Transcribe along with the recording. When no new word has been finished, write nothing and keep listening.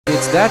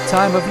It's that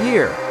time of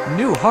year,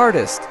 new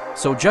hardest.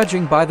 So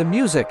judging by the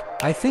music,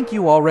 I think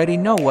you already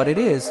know what it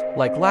is,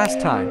 like last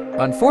time.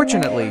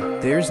 Unfortunately,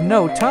 there's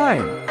no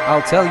time.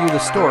 I'll tell you the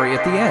story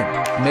at the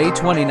end. May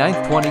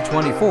 29th,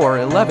 2024,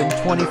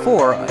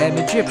 11:24 am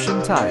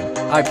Egyptian time.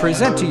 I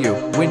present to you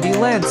Windy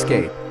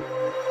Landscape.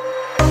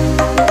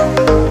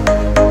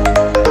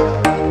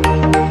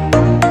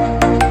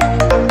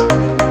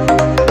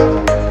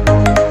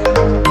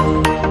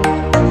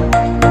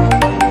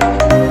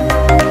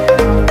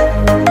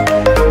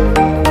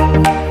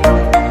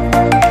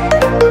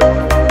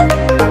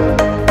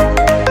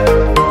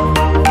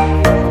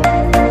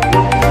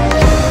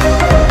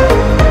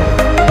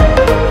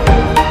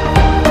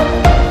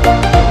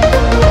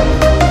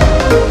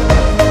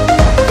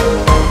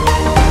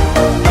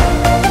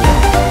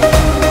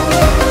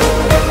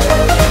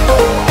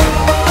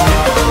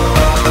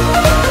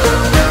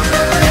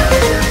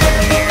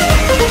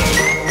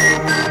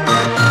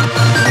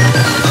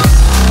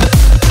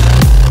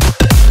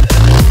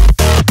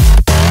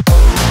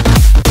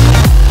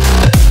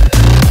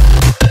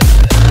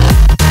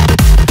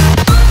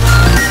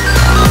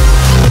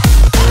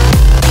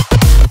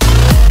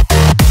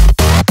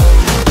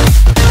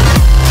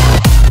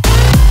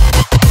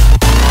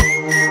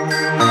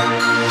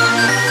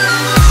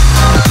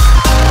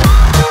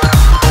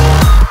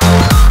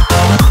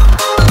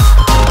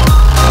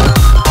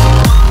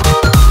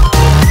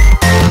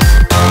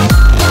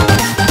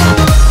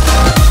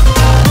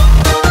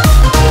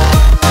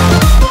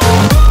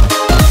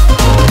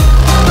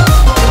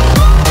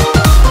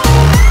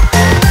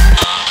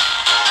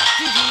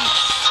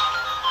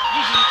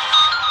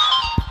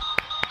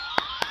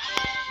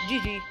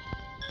 GG.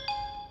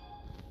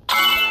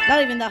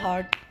 Not even that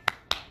hard.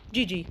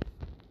 GG.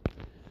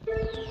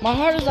 My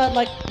heart is at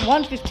like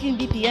 115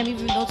 BPM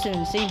even though it's an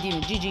insane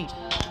demon. GG.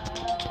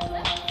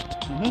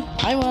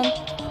 I won.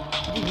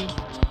 GG.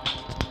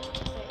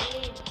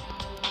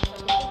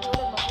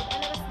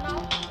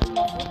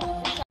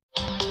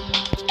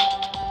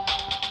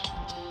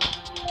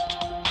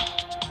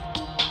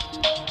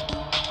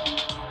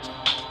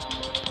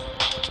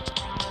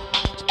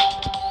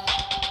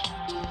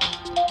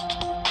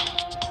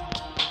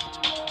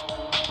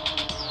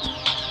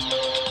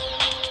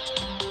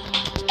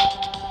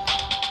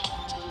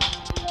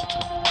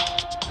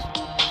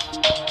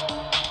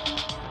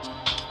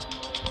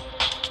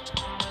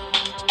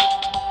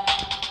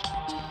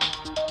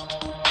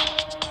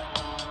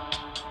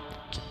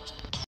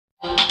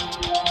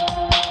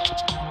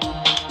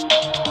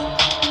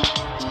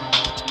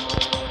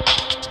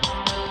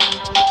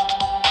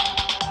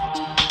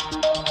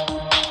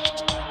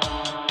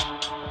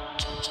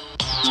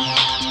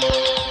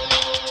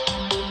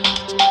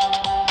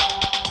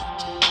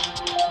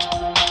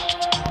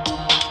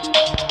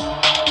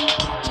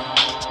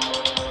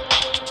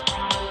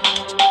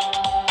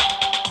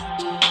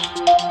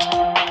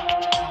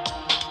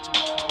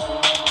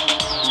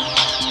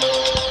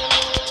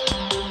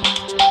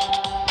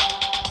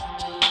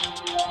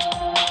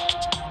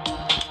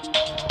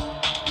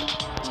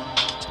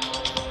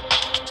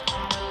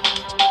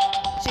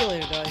 See you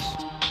later, guys.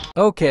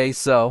 Okay,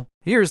 so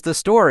here's the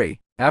story.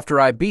 After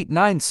I beat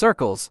 9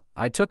 circles,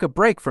 I took a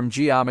break from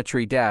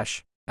Geometry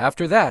Dash.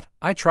 After that,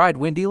 I tried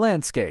Windy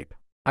Landscape.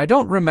 I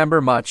don't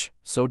remember much,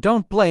 so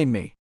don't blame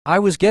me. I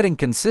was getting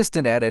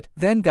consistent at it,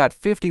 then got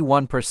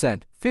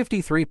 51%,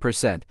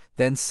 53%,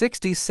 then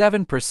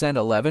 67%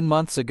 11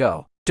 months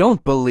ago.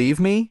 Don't believe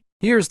me?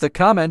 Here's the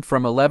comment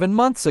from 11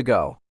 months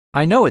ago.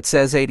 I know it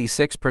says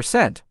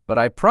 86%, but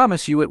I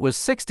promise you it was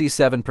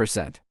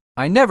 67%.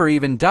 I never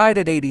even died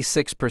at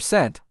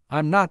 86%.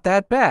 I'm not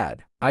that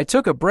bad. I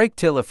took a break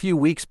till a few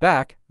weeks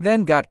back,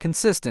 then got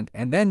consistent,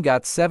 and then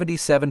got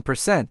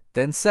 77%,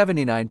 then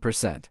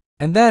 79%.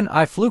 And then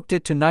I fluked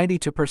it to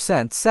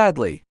 92%,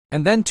 sadly.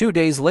 And then 2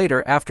 days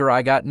later, after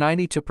I got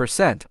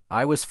 92%,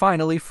 I was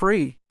finally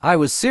free. I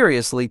was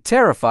seriously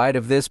terrified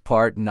of this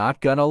part,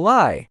 not gonna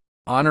lie.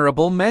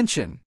 Honorable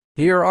mention.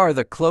 Here are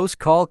the close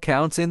call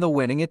counts in the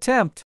winning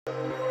attempt.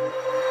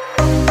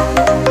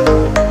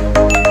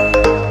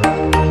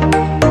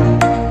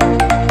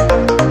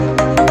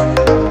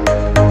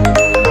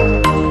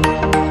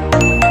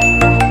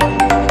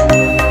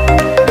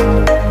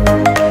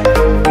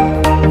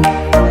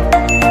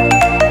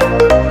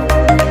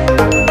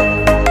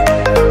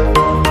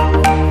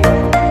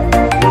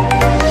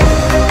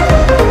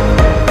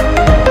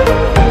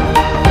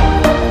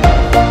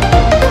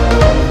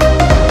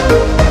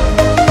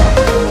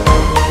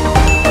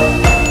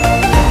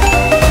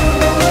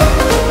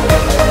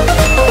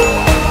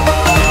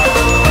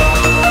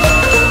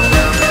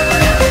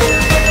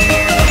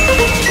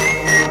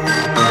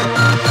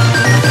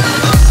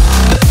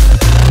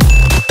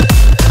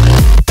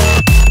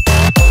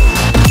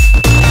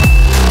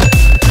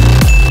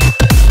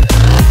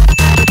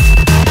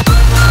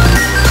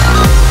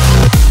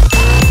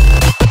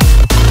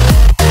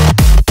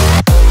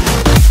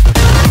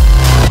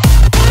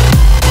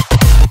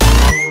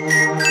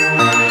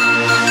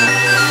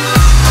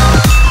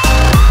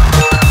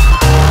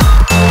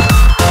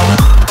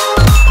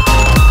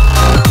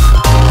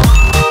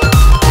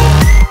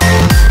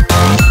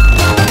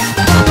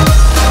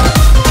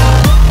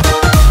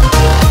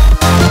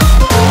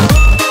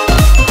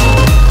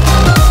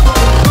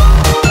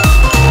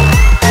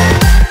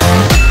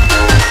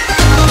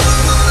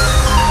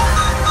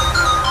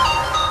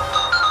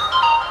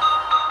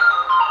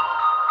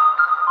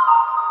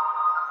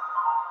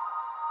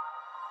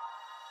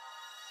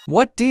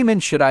 What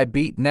demon should I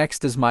beat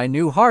next as my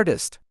new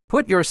hardest?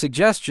 Put your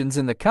suggestions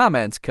in the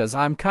comments cause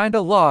I'm kinda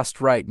lost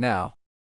right now.